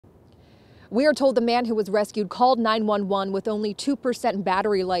We are told the man who was rescued called 911 with only 2%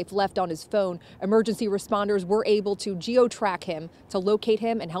 battery life left on his phone. Emergency responders were able to geo-track him to locate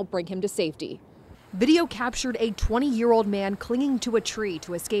him and help bring him to safety. Video captured a 20-year-old man clinging to a tree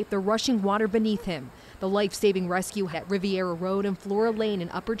to escape the rushing water beneath him. The life-saving rescue at Riviera Road and Flora Lane in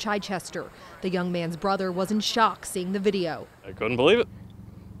Upper Chichester. The young man's brother was in shock seeing the video. I couldn't believe it.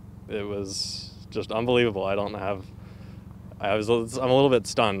 It was just unbelievable. I'm a little bit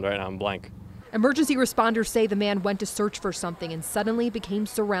stunned right now. I'm blank. Emergency responders say the man went to search for something and suddenly became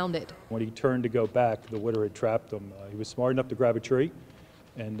surrounded. When he turned to go back, the water had trapped him. He was smart enough to grab a tree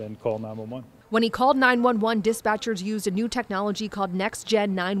and then call 911. When he called 911, dispatchers used a new technology called Next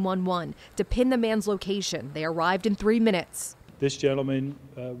Gen 911 to pin the man's location. They arrived in 3 minutes. This gentleman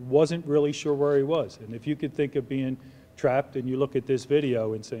wasn't really sure where he was. And if you could think of being trapped and you look at this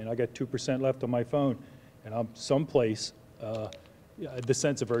video and saying, I got 2% left on my phone and I'm someplace, the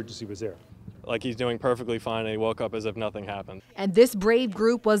sense of urgency was there. Like he's doing perfectly fine and he woke up as if nothing happened. And this brave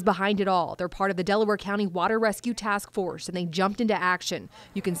group was behind it all. They're part of the Delaware County Water Rescue Task Force and they jumped into action.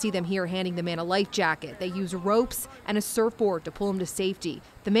 You can see them here handing the man a life jacket. They use ropes and a surfboard to pull him to safety.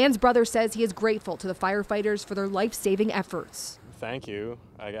 The man's brother says he is grateful to the firefighters for their life-saving efforts. Thank you.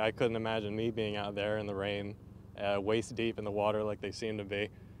 I couldn't imagine me being out there in the rain, waist deep in the water like they seem to be.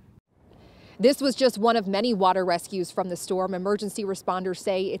 This was just one of many water rescues from the storm. Emergency responders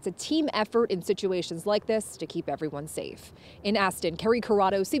say it's a team effort in situations like this to keep everyone safe. In Aston, Carrie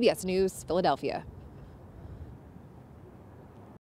Corrado, CBS News, Philadelphia.